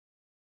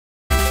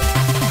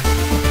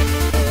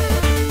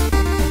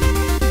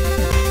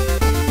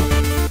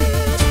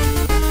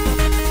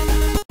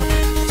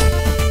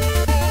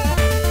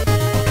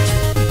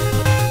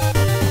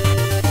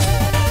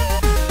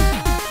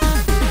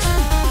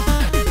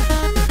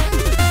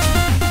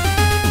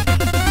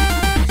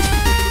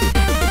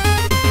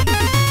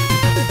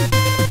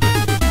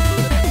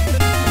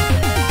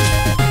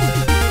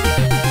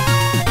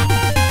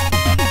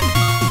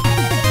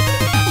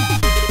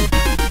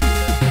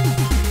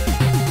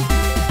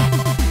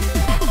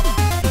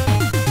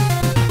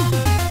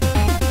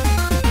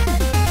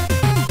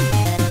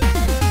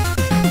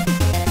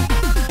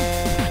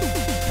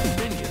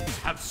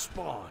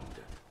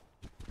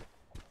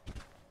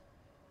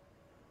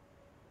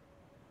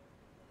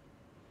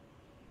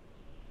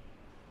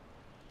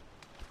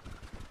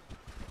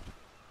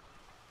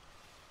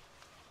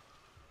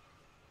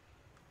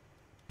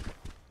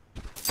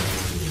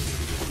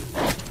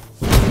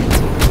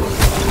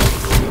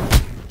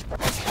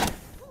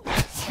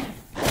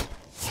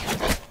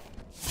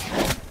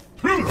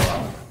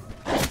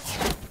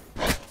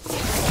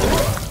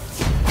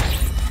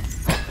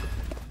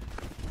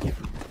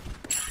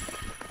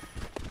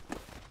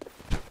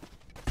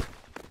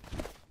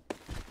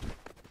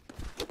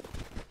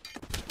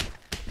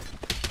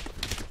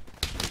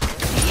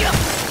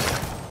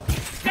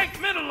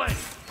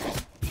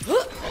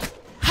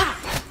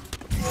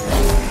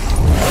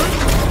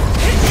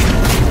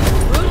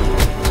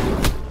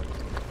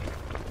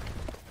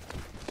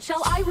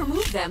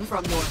them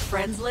from your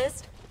friends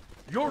list?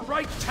 Your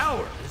right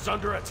tower is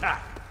under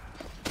attack.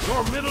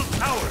 Your middle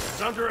tower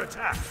is under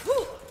attack.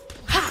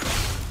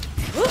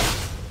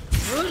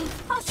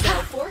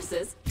 Hostile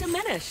forces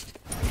diminished.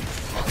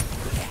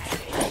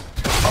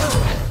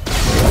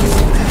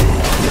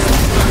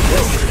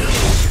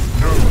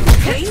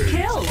 Chain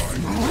kills.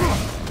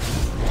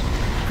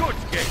 Good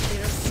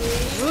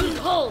game.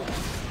 Hold.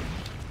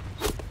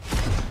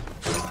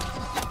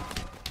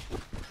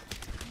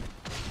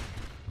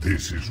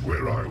 This is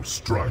where I'll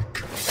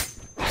strike.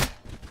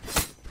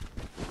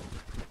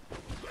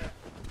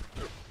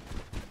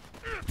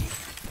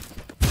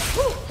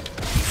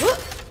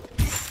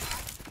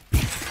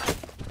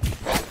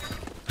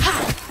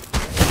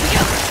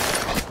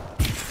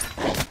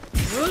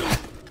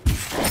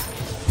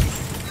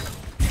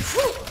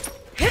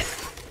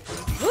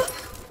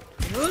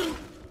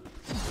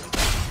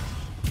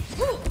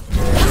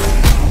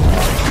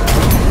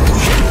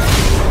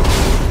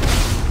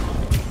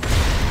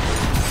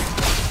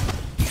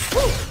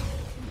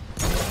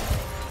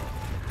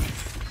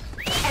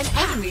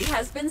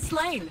 Has been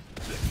slain.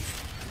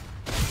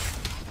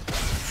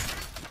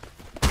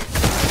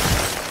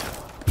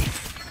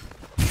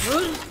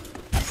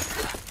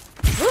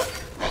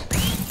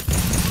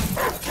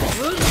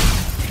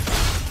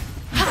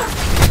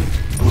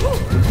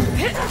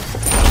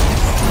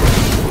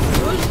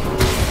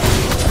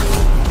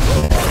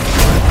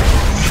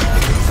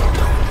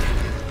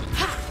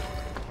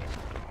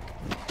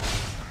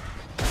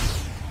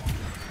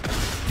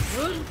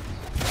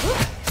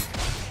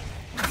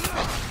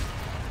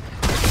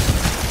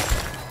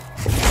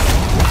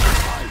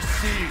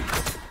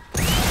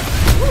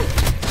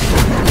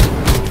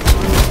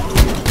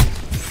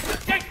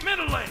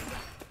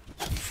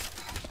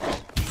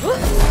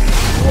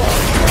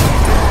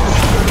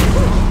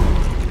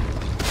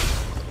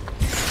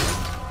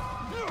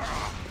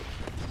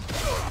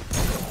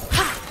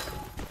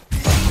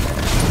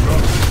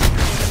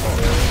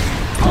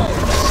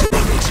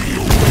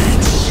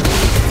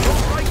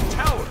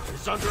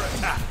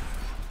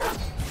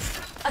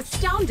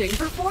 Astounding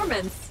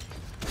performance!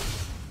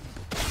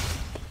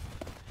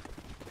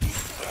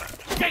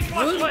 Take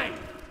one way!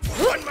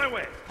 On my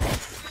way!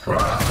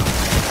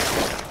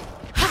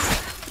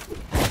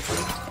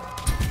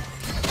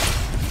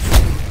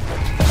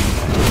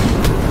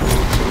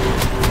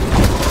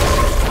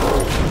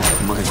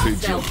 My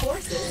hostile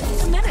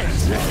forces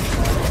diminished.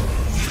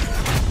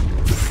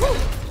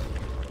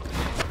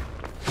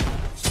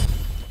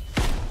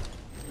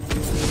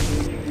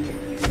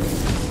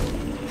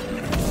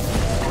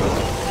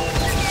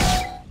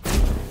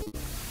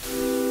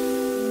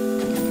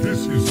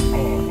 This is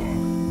armor,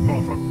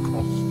 not a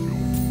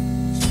costume.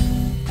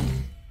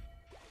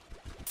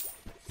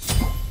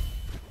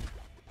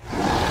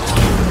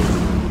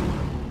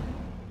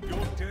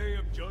 Your day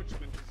of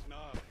judgment is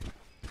nigh.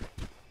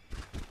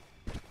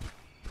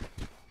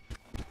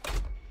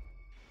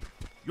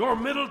 Your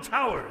middle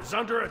tower is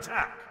under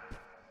attack.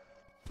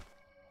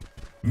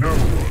 No one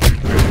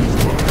invades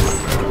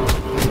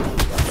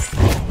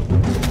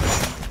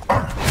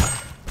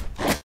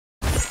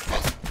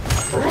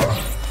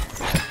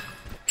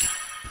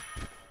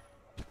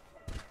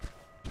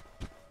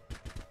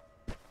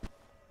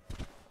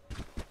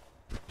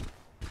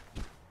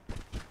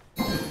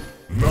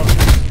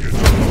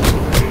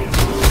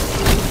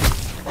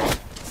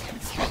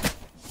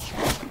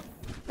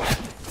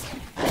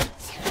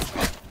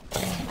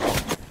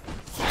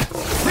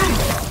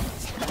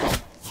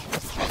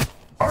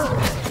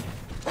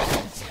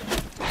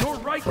Your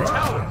right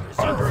tower is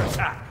under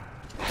attack.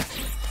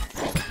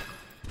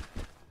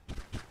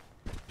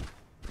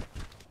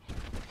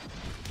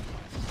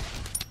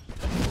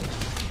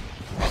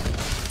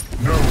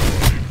 No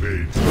one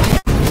invades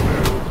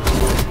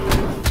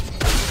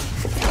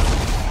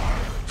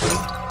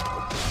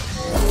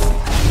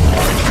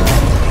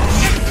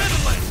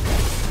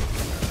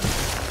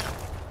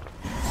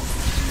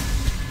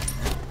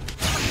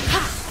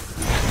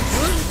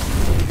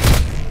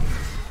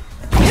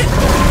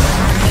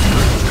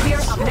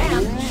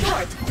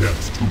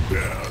That's too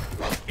bad.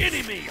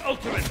 Enemy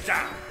ultimate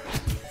down.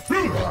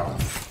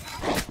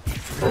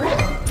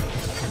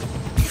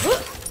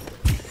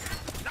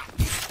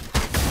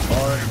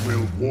 I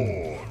will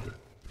ward.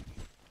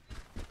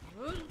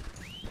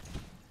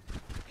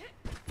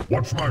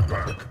 Watch my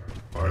back.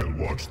 I'll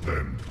watch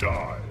them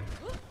die.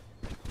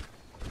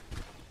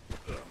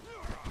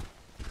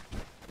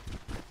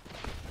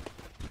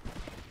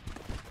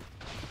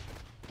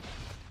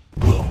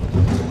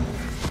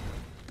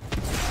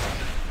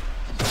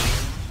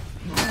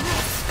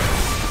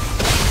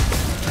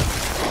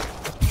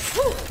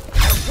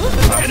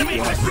 Enemy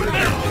has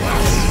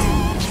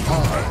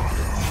Hi.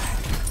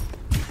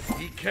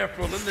 Be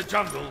careful in the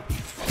jungle.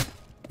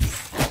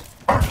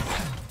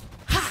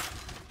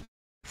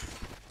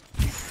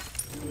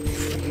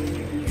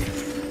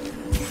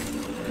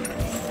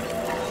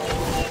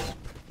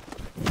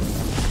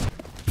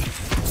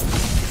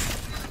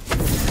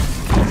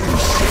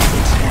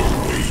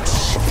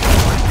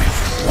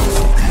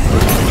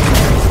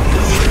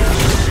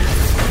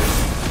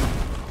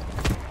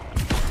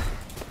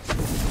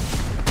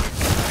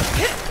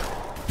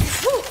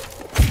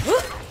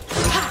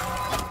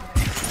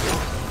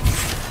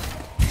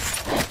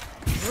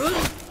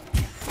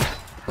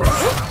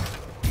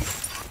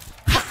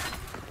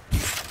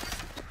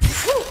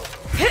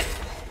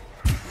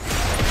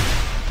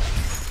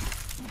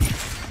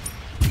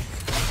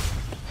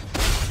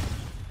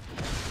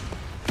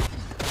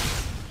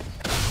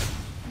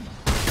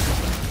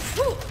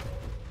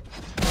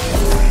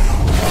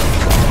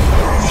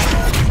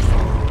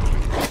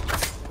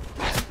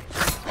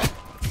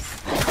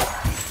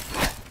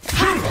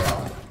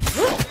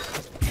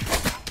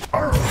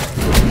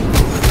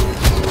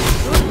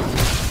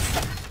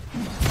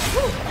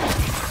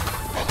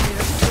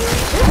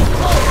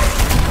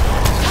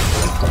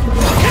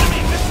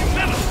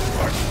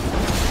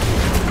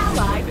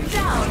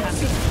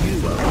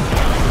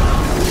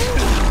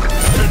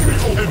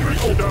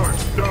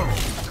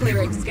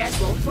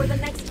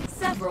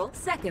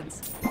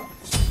 seconds.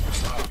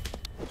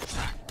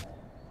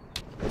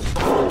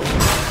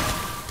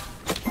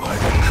 I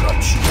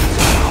cut you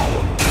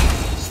down.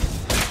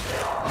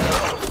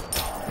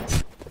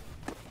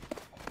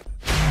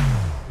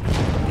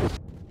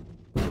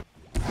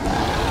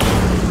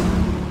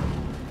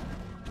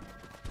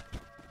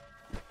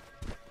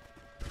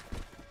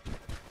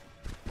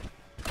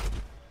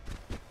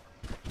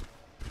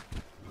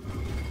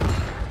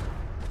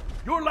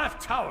 Your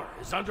left tower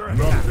is under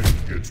attack.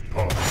 Nothing gets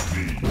past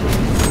me.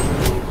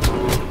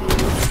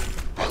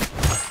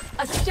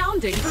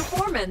 Astounding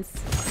performance.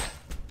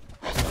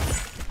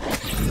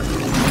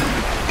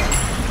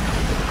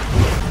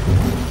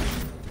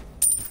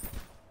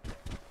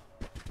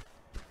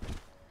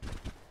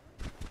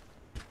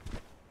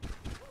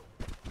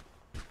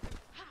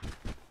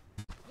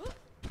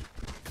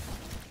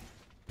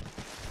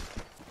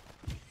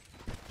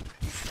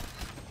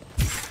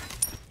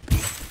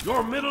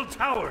 Your middle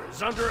tower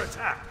is under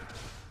attack.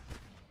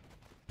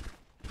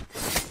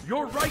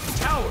 Your right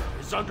tower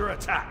is under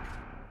attack.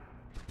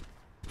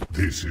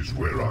 This is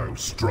where I'll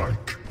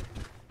strike.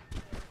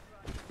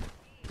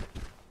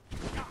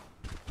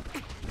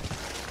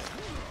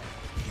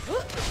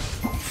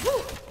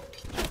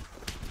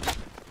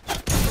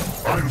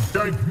 I'll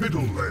gank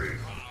middle lane.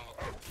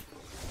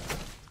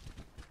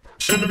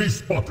 Enemy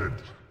spotted.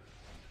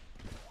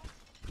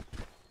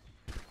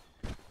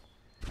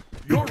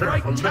 Your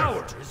right careful,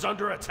 tower left. is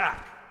under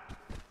attack.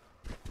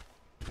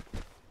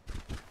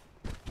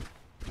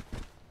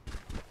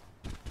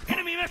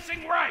 Enemy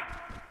missing right.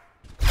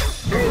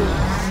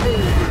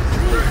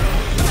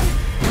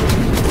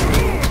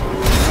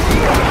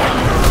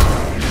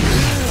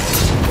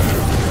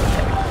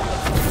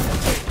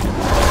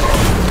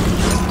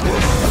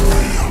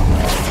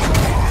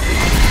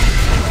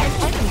 An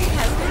enemy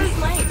has been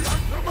slain.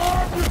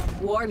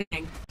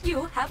 Warning,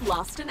 you have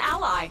lost an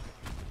ally.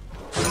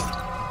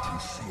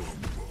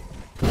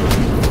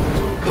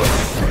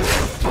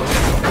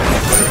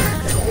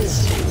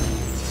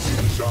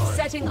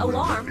 Setting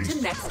alarm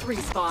to next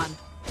respawn.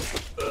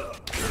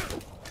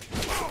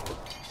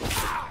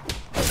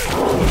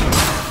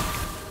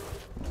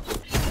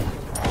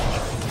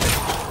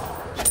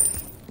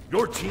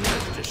 Your team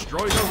has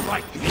destroyed a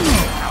right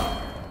tower.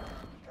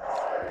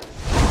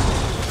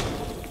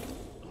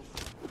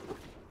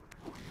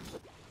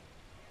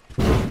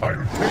 I'll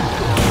take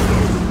them.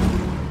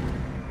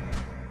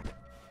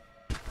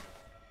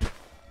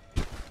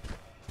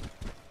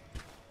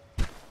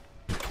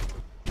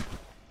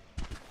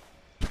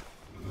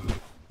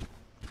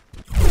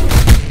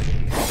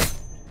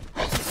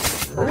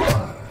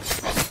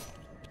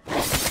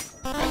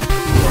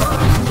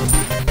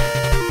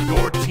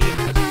 Your team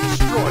has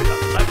destroyed a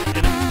left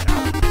enemy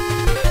tower.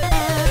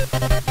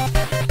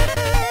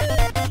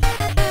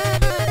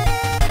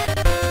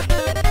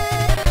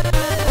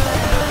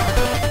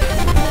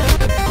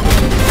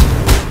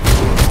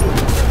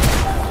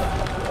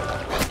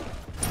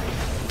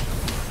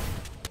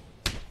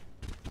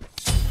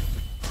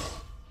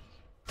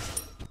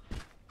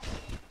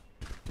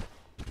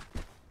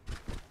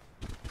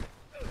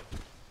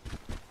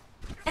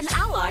 An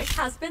ally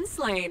has been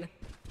slain.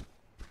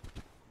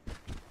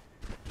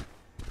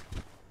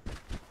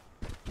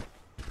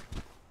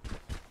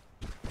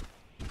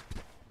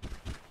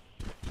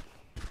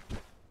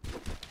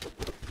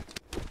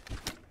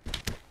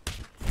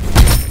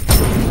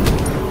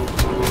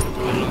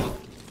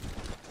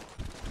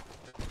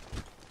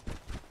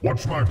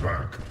 Watch my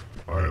back.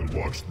 I'll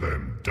watch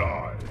them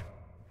die.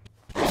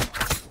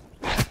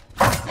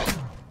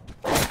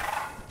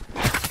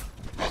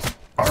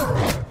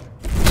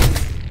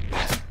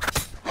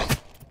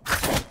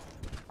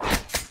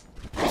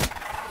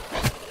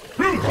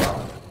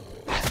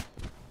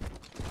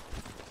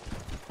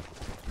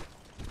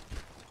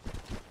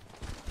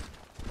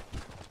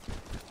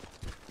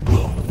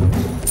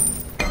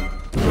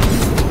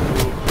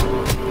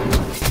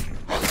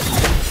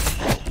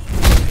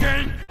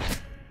 Gang!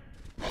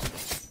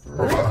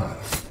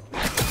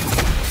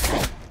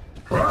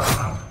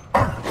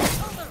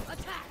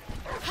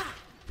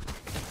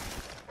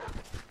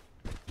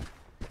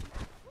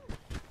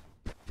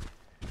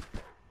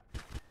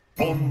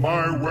 On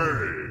my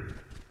way.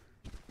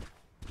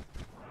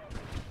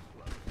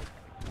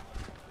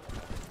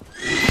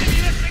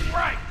 Enemy missing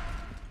right.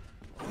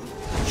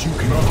 You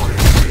cannot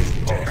take me.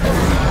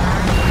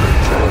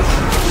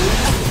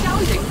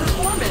 Astounding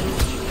performance.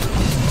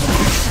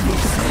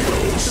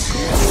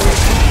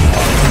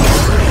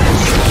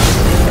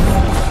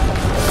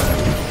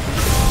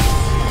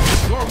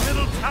 Your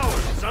middle tower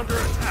is under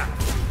attack.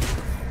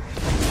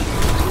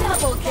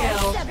 Double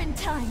kill. 7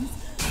 times.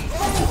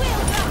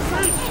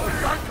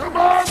 I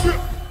command!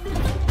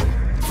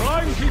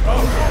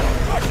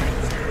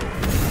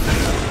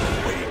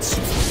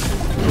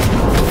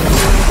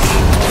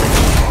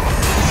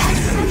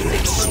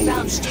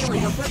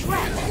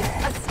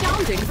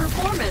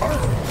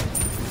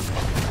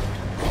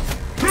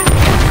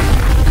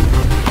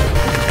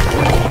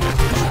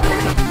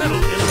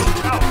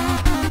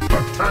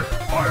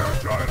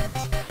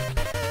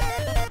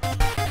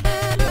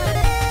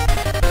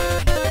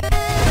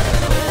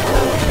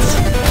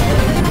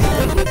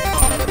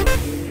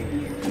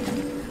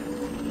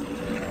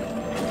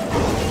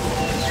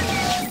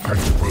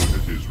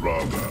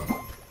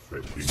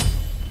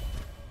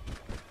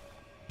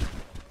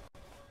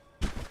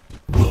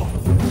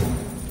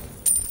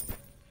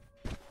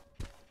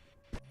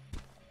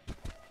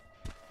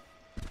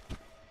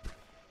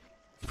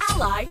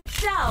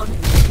 down.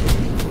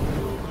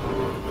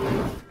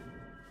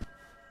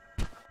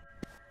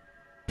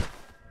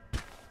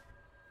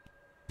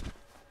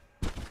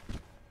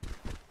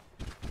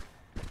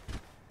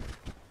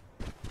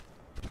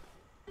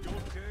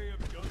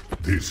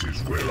 This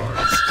is where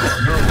I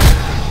start. No one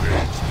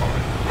invades my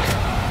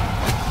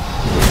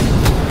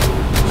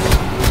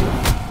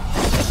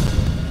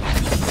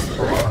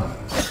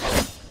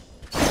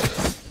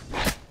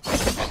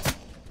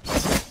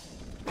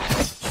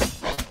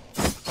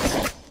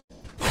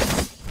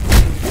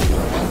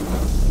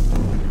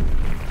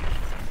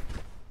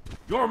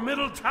Your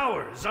middle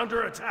tower is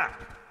under attack.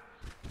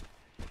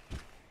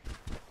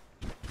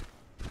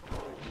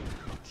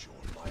 Cut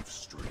your life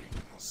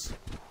strings.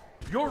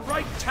 Your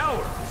right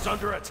tower is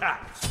under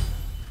attack.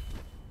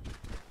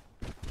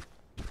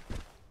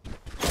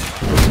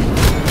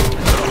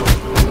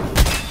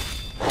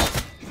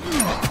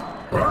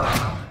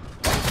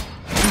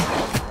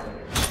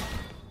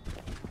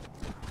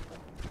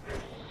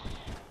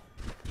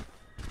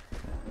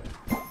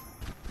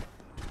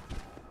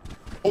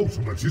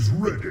 Ultimate is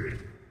ready.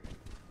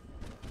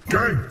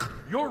 Gank!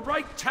 Your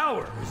right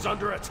tower is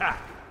under attack.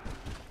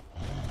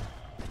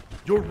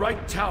 Your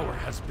right tower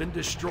has been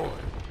destroyed.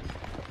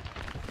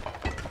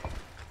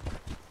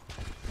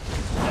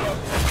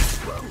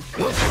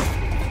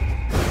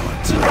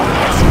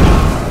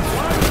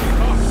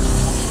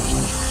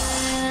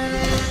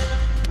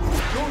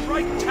 Your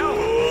right tower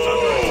is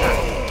under attack.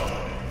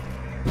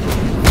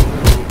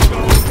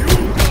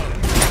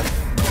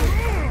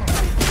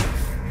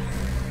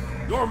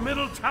 Your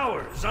middle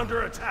tower is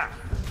under attack.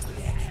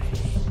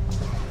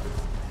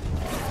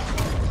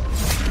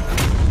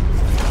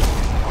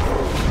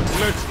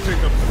 Let's pick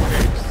up the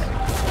pace.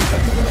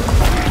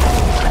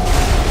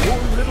 Your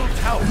middle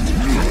tower is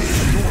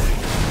destroyed.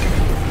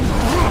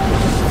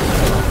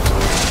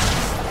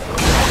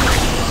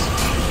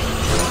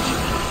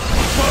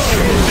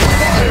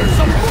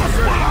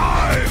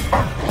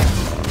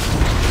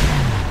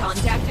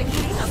 Contacting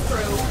cleanup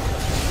crew.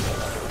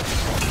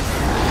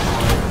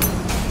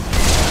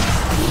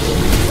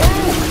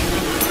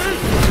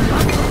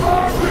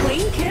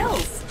 Clean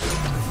kills.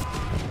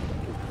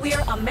 We're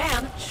a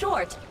man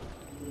short.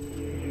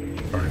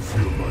 I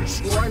feel my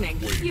strength Warning,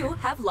 waning. you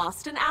have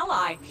lost an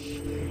ally.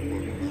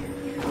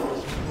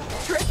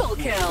 Triple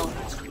kill.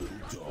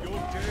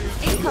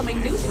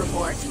 Incoming news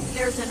report.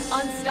 There's an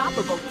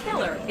unstoppable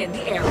killer in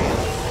the area.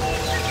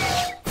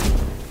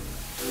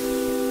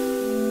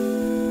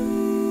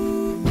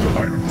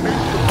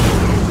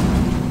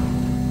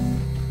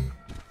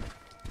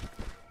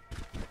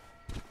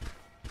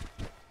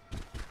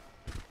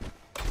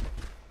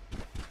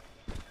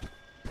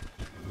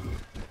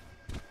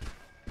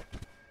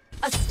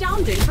 I'll take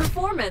Astounding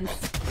performance.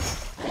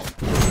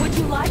 Would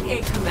you like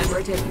a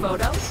commemorative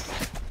photo?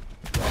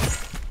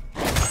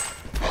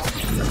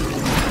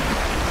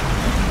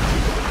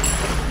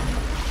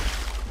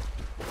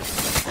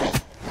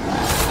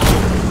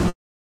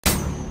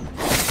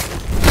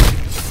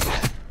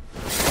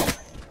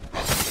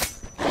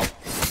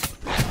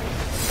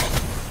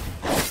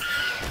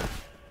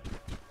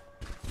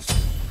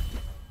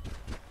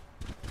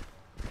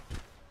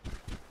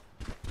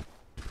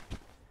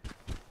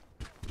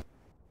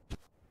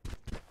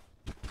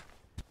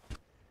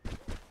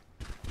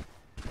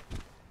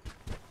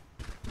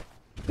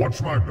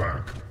 Watch my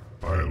back.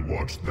 I'll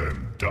watch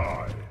them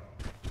die.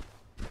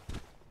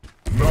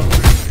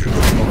 Nothing can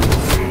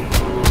stop me.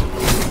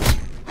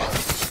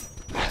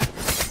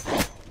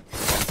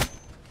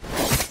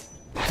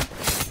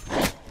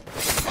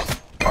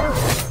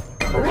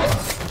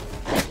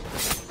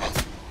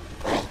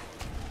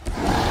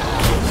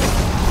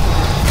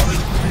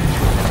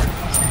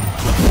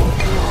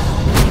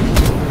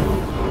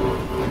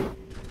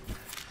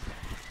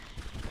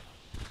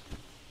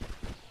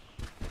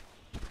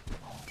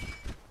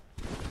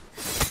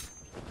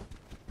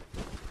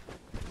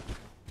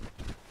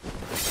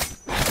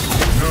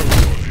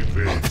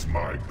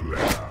 My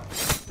glare.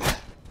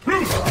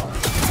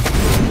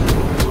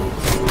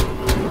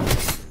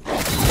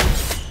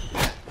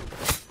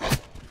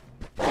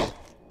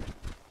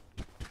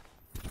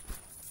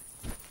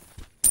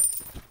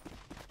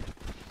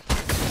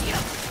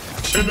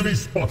 Enemy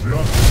spotted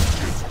us.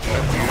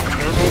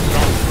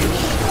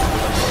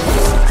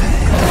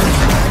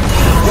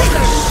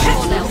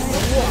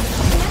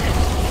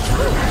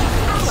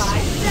 Ally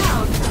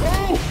down.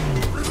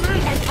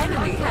 An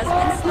enemy has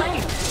been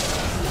slain.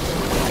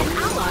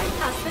 Ally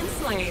has been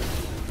slain.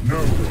 No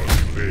one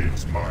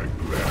evades my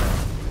glare.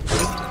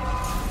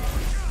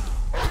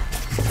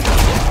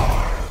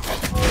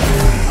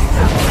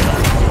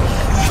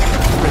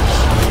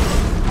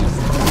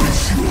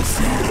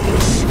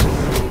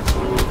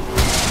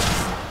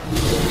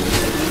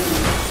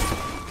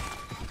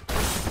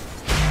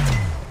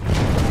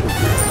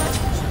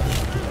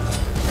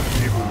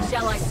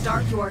 Shall I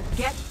start your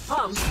Get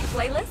Pumped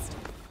playlist?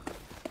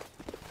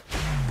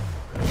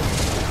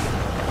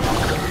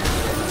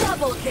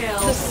 Double kill.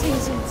 The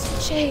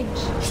seasons change.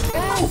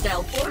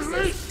 Cell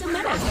forces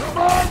diminished.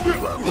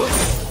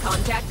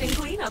 Contacting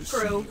cleanup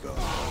crew.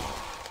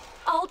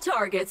 All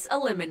targets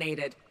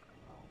eliminated.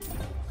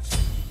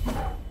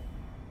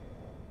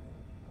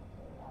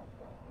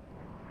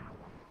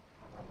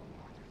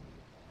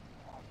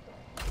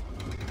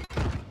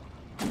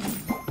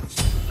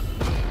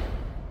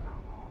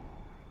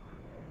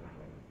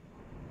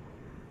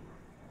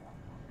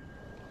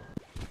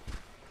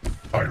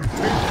 I'll take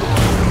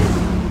the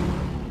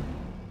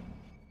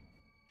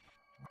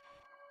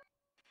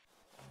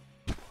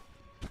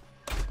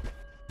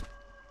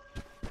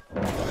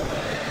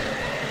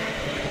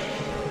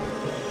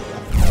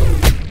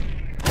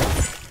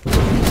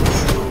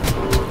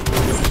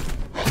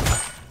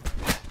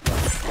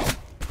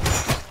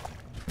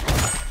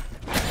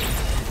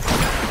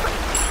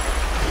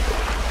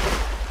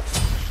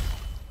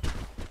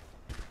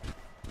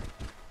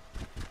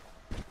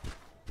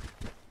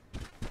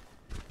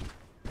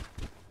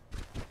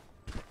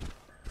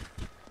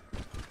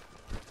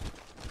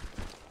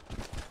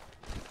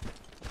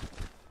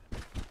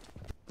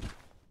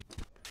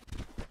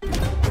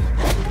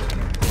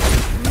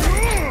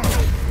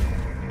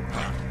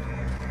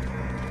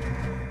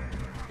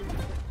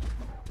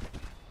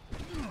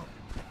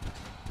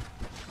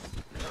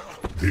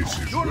This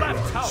is Your where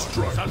left I tower is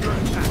strike. under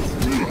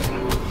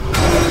attack.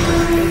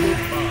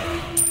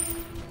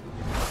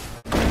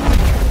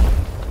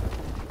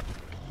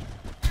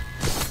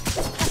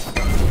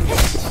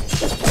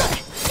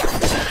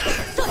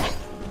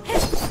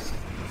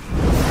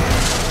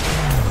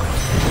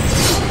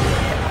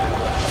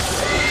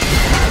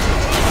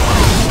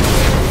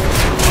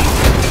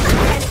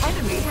 An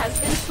enemy has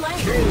been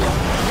slain.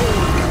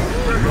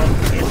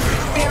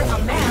 They're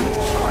a man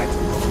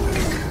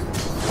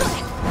short.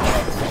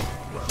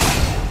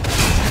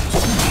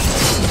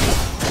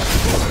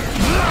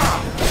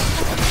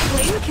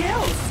 Clean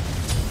kills.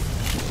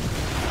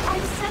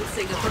 I'm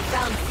sensing a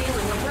profound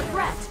feeling of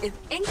regret. In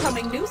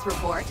incoming news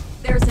report,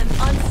 there's an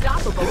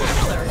unstoppable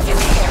killer in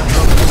the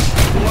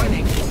area.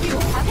 Warning, you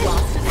have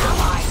lost an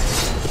ally.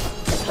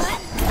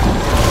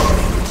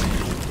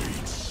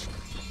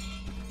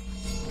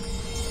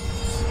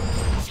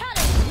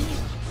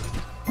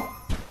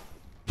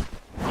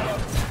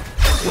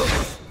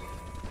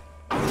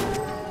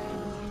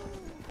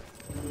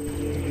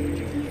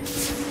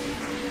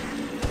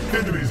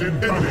 Enemies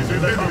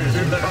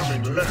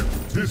incoming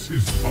left. This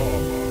is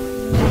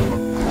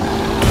armor.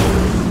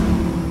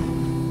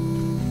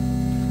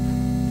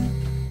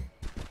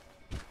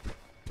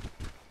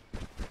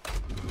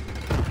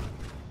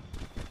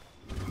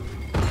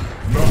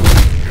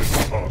 Nothing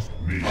gets past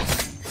me.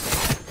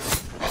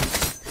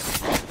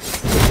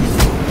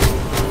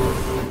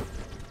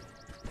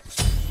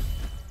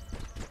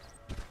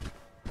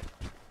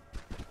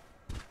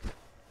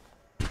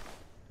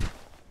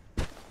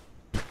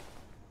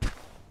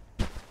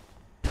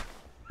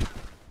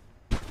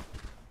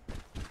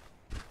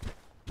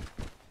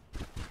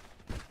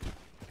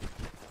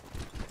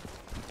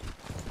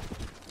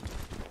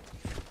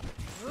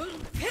 Your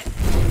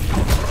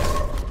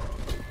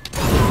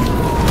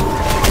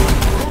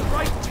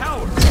right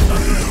tower is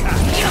under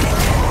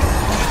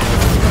attack.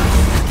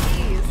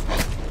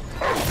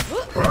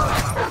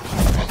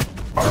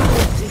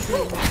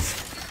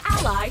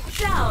 Ally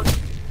down.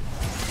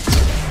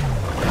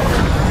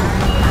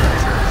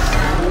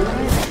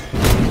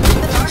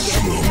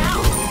 Target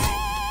down.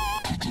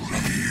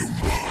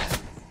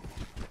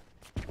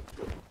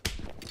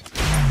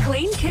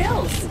 Clean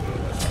kills.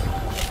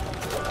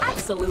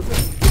 Absolutely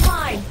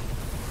fine.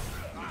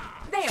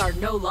 They are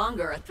no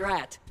longer a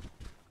threat.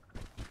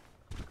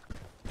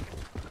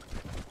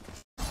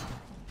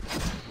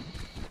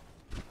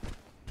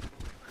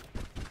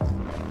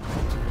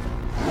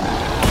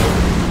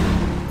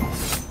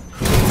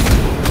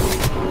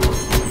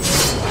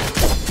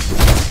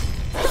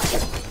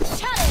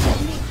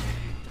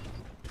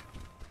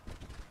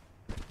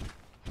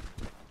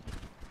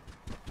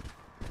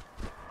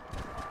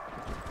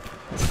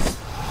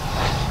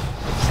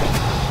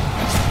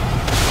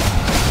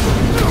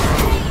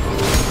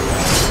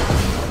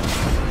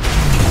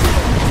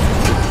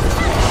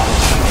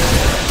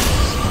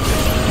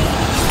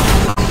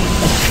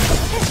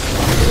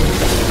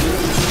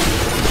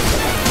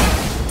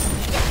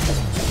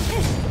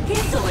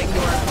 Canceling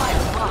your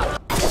fire block.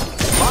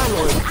 My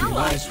loyalty An ally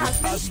lies has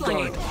with been Asgard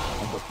slain.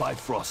 and the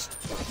Bifrost.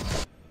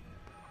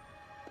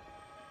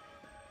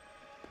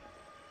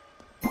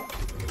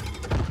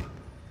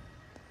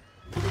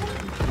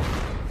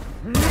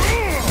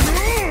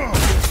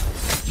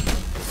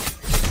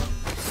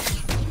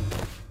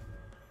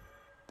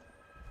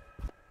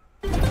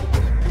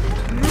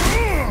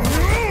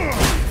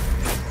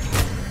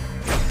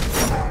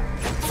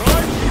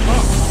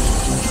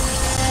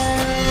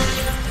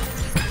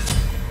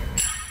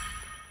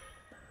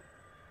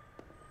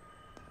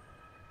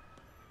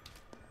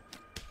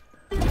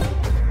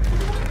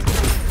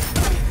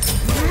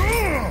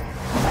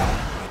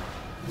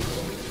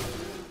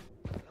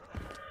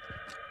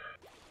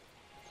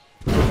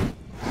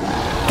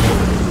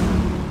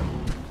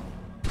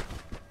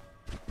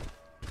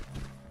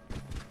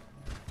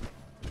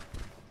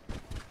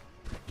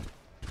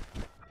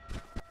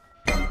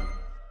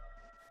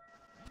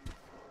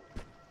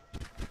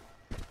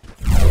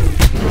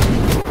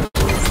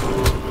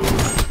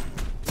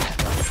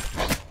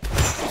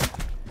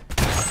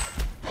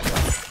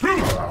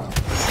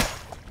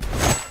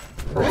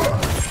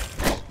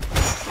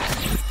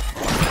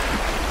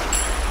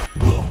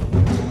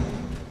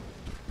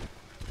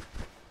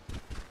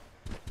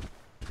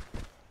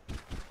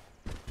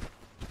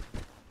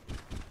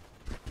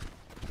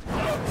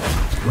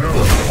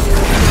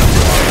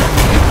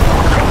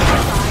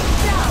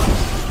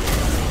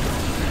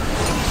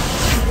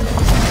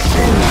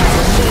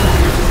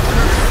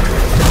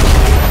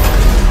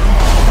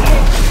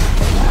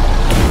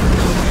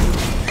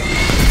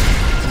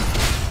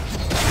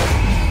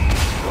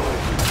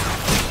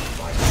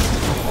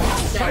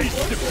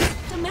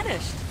 forces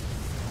diminished.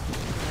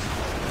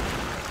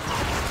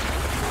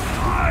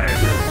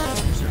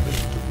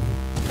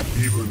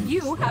 Even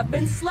You have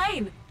been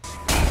slain.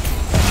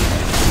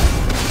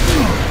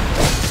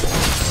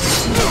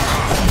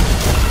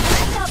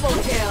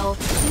 Double kill.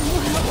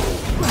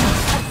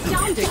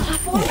 Astounding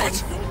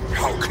performance.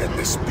 how can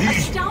this be?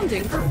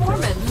 Astounding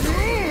performance.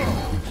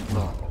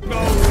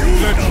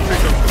 Let's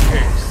pick up the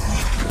pace.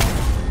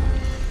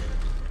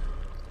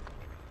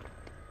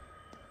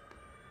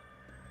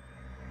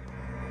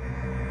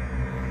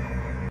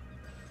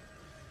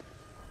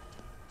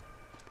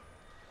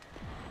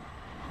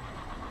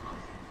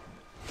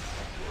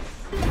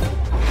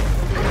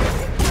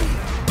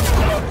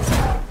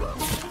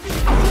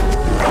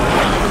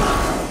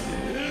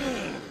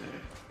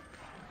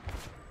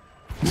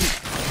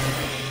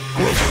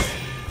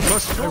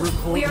 Must I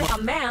record We are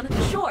a man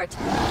short.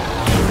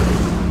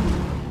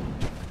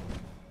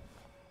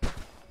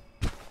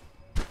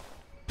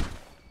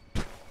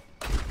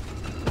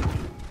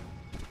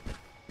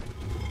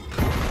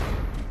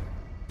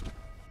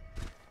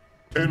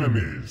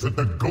 Enemies at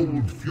the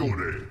Gold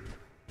Fury.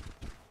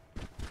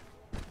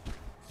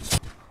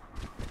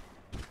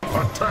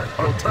 Attack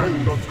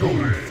the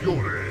Gold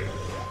Fury.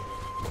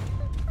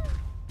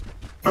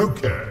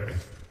 Okay.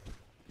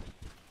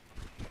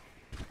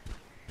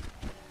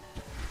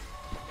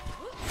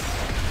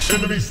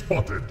 Enemy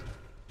spotted.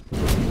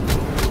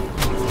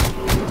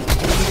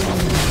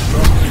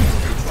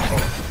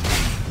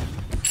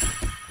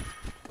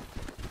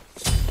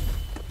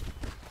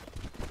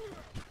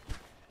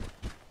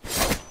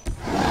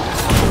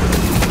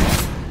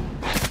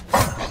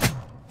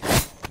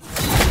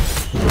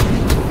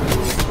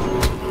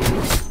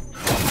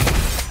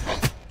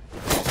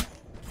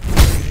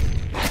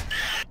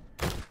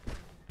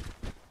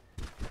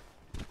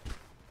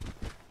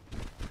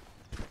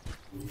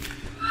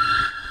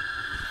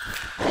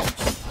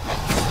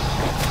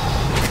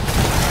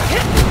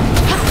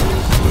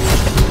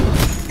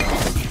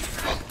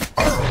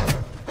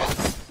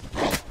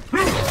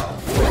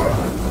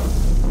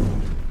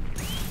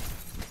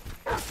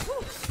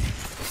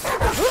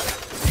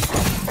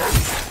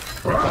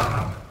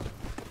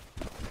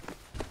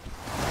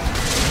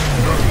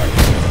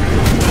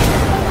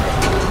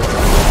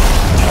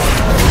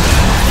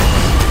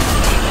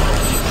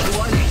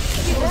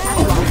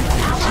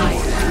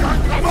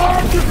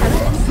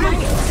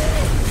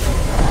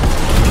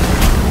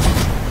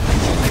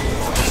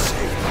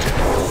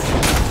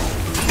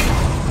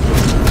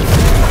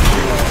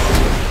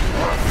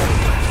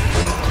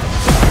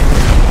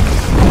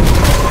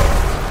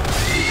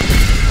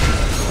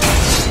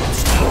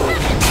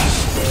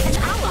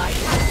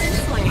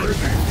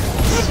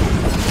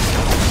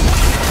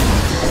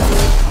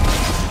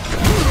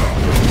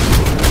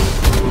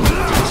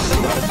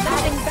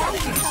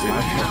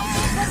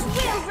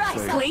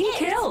 Clean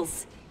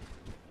kills.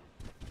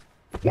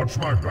 Watch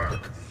my back.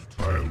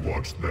 I'll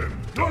watch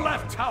them Your die.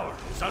 left tower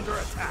is under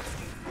attack.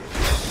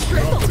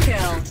 Triple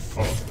kill.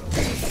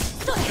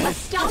 Faster.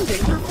 Astounding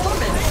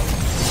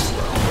performance.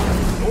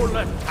 Your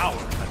left tower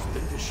has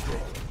been destroyed.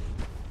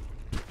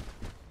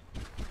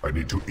 I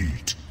need to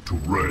eat, to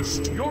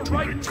rest, Your to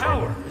right recover.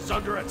 tower is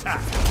under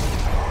attack.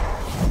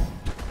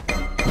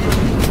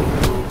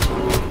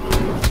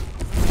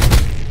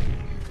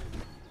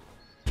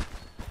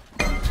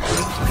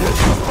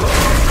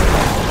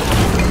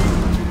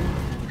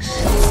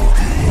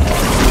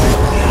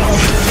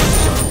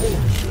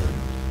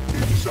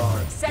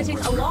 Inside. Setting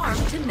alarm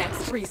to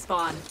next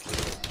respawn.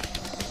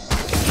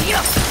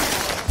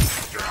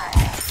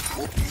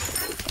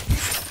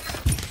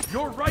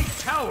 Your right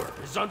tower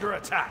is under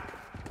attack.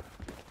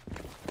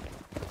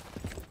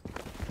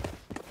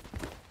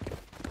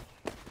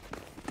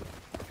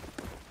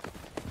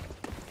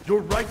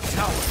 Your right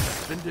tower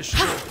has been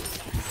destroyed.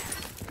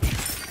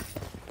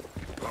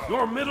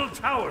 Your middle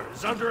tower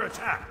is under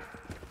attack.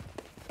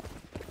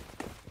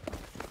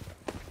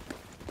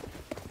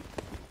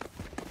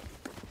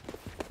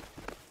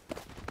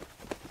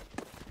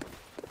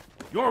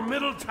 Your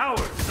middle tower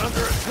is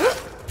under attack.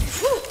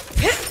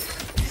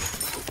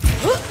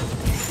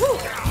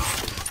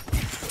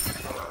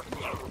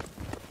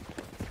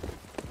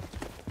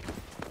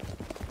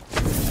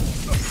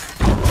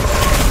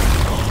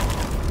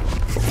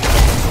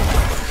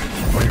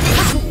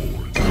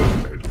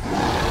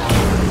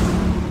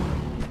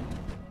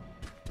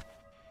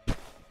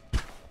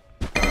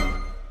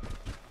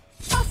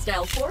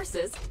 Hostile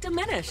forces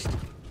diminished.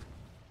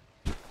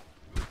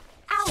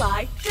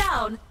 Ally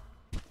down.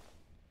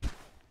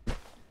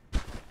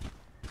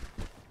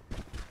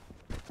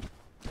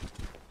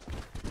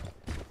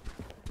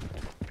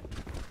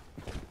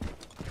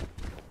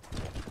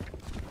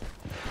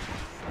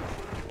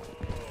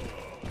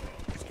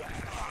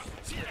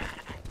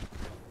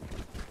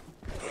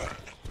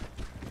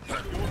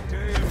 Your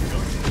day of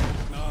judgment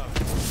is nigh.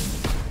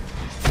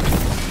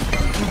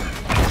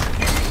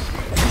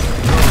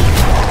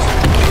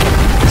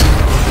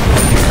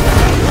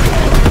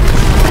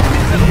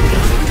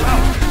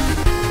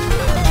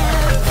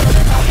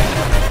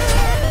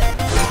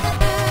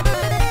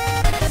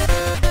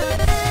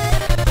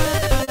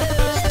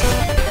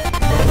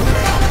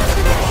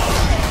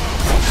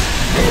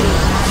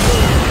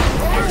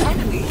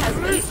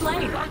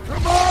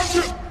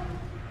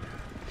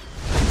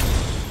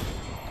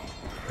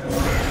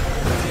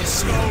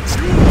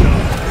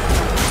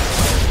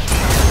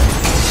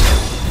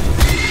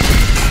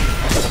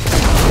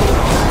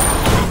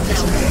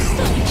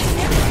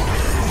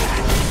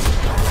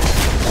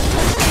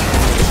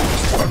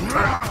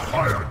 Attack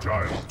Fire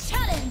Giant!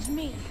 Challenge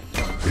me.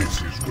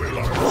 This is where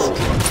I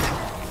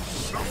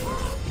strike.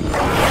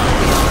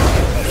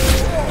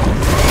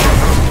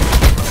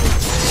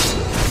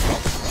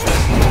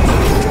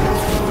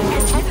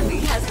 An enemy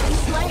has been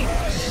slain.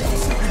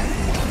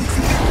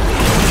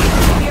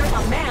 We're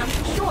a man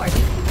short.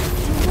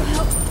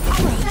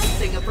 I'm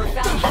sensing a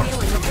profound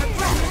feeling of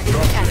regret in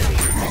the enemy.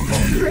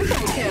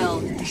 Triple kill.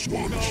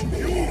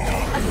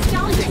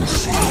 Astounding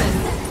performance.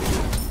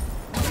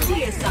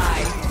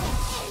 Deicide.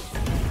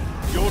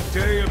 Your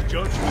day of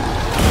judgment.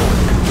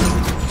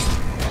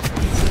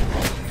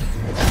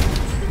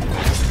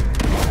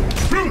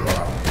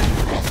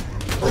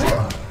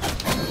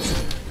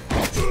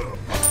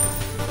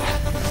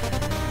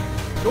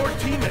 Your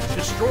team has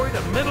destroyed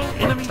a middle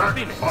enemy Attack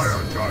Phoenix.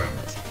 Fire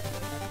Giant!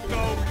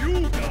 Now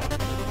you die.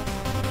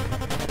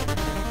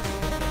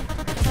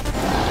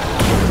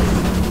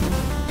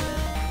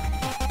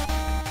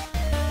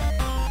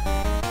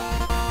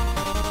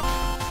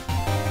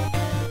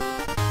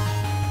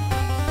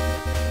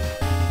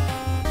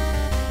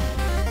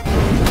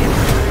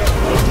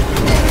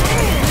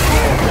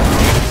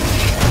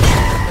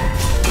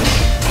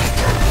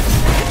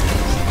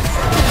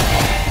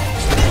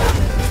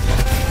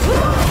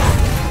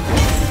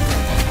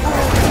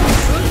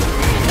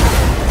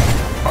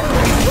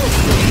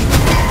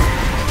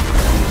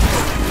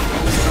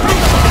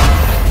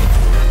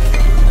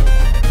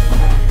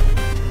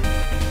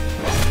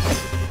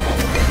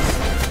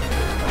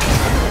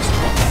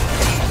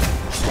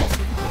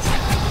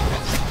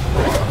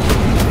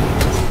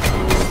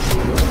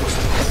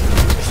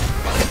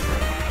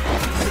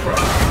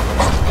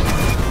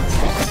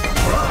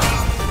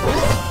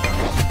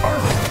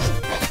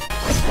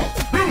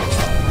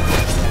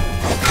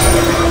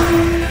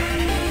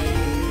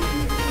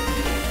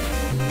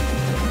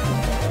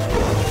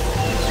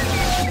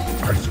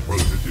 I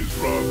suppose it is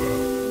rather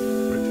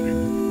fetching.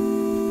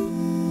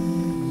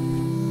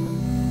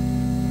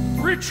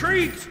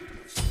 Retreat!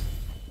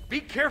 Be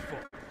careful.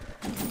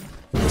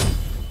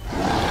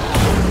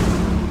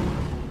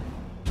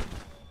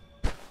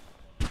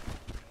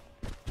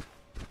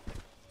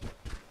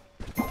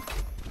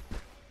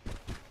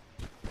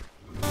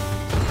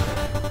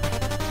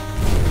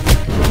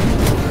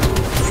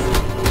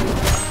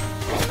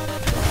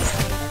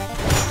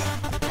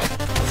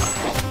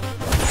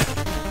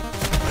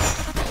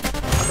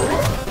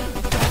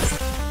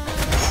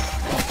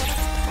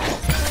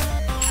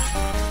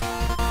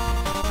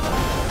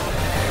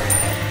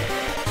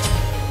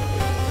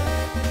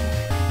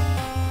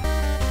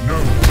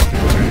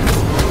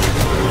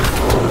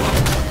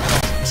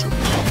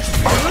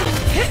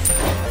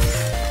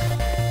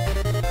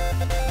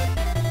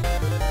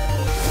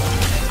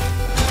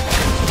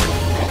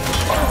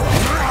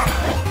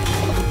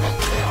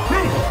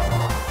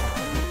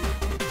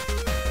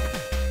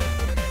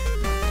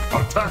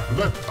 Attack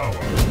left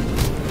tower!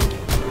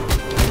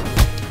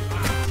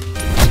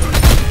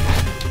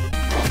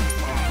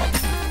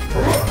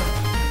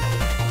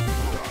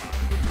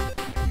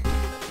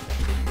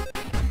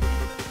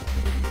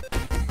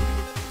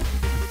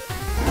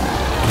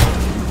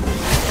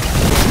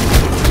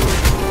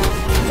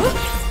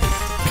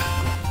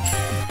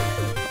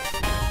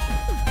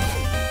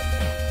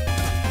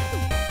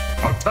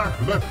 Attack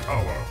left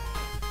tower!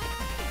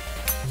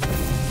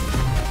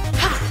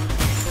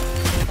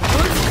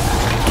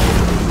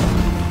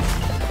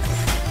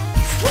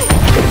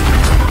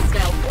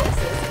 Hostile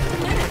forces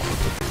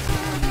diminished.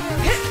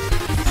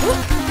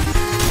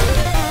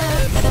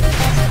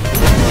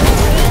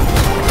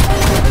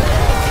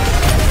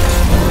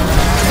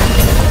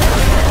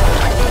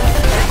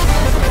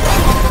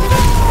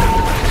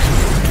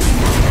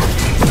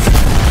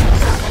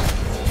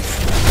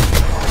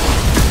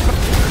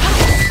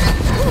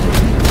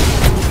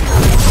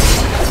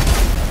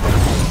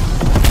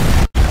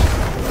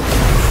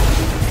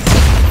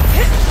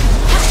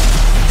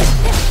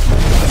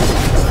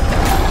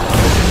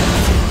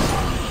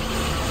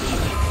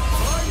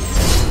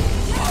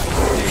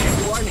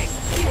 Warning.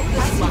 You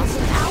have lost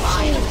an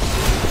ally.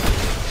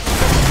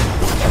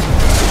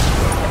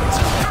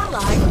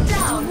 Ally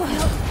down.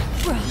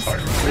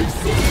 They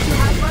seem to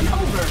have run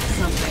over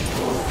something.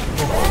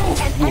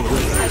 An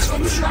enemy has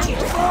been slain.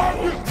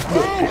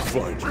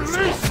 Find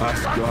yourself. I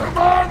forgot.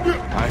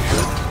 I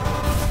heard.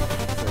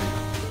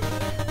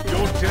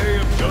 Your day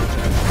of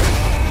judgment.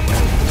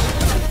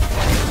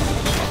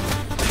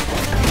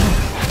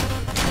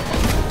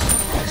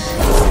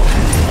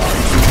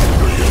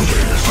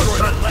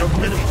 Destroyed a left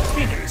middle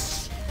Phoenix.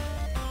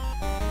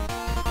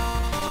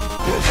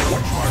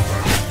 Watch my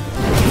back!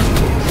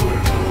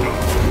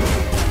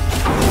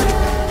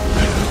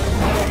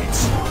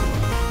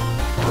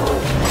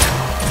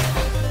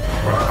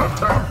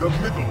 Attack the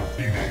middle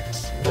Phoenix!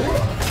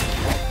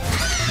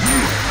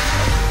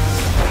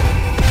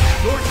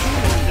 Your team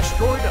has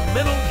destroyed a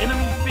middle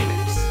enemy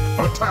Phoenix.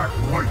 Attack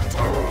right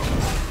tower!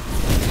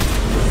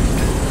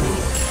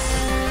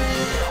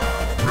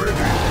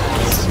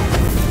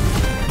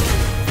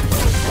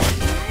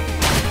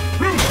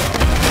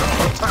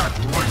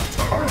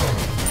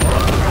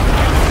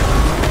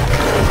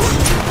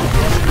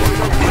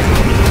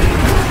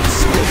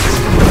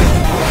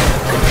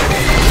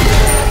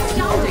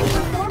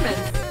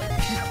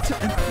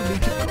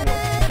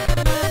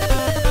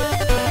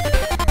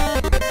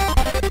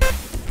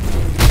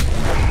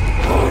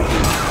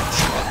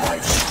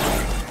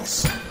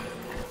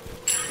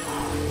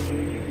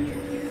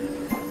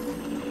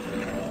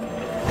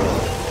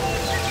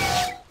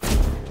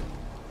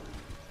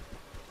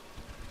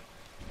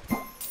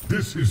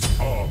 This is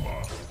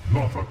armor,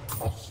 not a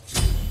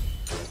costume.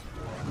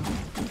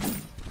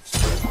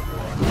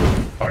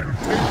 I'll take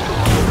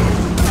the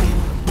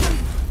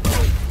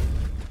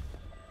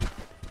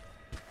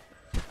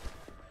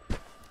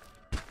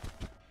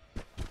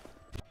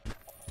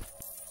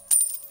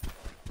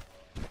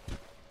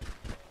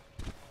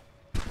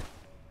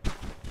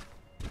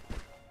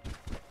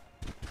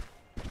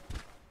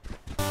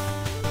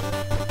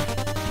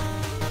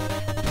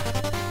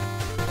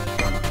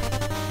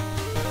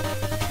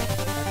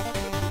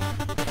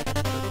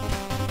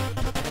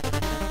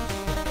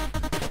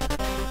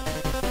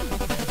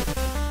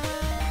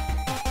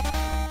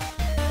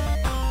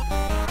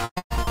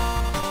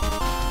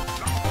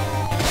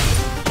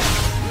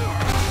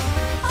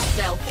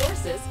Hostile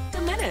forces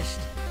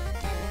diminished.